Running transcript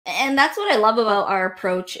And that's what I love about our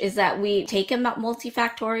approach is that we take a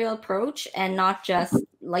multifactorial approach and not just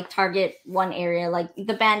like target one area, like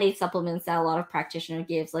the Band-Aid supplements that a lot of practitioners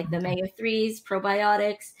gives, like the omega-3s,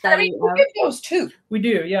 probiotics. I mean, we give those too. We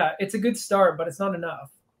do, yeah. It's a good start, but it's not enough.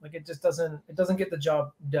 Like it just doesn't get the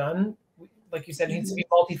job done. Like you said, it needs to be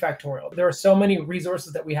multifactorial. There are so many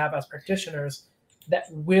resources that we have as practitioners that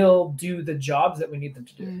will do the jobs that we need them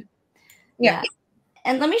to do. Yeah.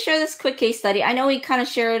 And let me share this quick case study. I know we kind of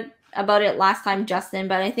shared about it last time, Justin,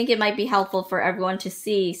 but I think it might be helpful for everyone to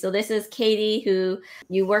see. So this is Katy, who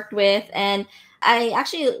you worked with. And I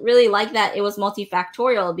actually really like that it was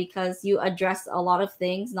multifactorial because you address a lot of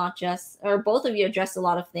things, not just, or both of you address a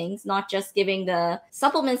lot of things, not just giving the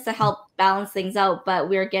supplements to help balance things out, but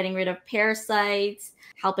we're getting rid of parasites,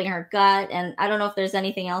 helping her gut. And I don't know if there's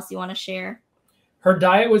anything else you want to share. Her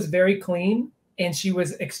diet was very clean and she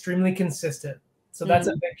was extremely consistent. So that's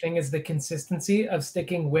a big thing, is the consistency of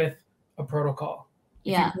sticking with a protocol.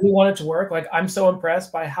 If you really want it to work, like I'm so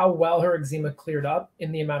impressed by how well her eczema cleared up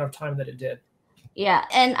in the amount of time that it did. Yeah,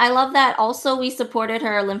 and I love that also we supported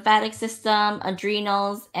her lymphatic system,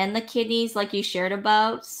 adrenals, and the kidneys like you shared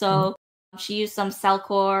about. So she used some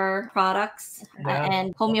Cellcore products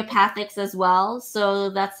and homeopathics as well. So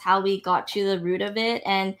that's how we got to the root of it.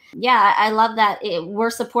 And yeah, I love that we're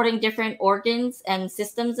supporting different organs and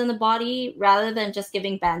systems in the body rather than just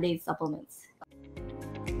giving Band-Aid supplements.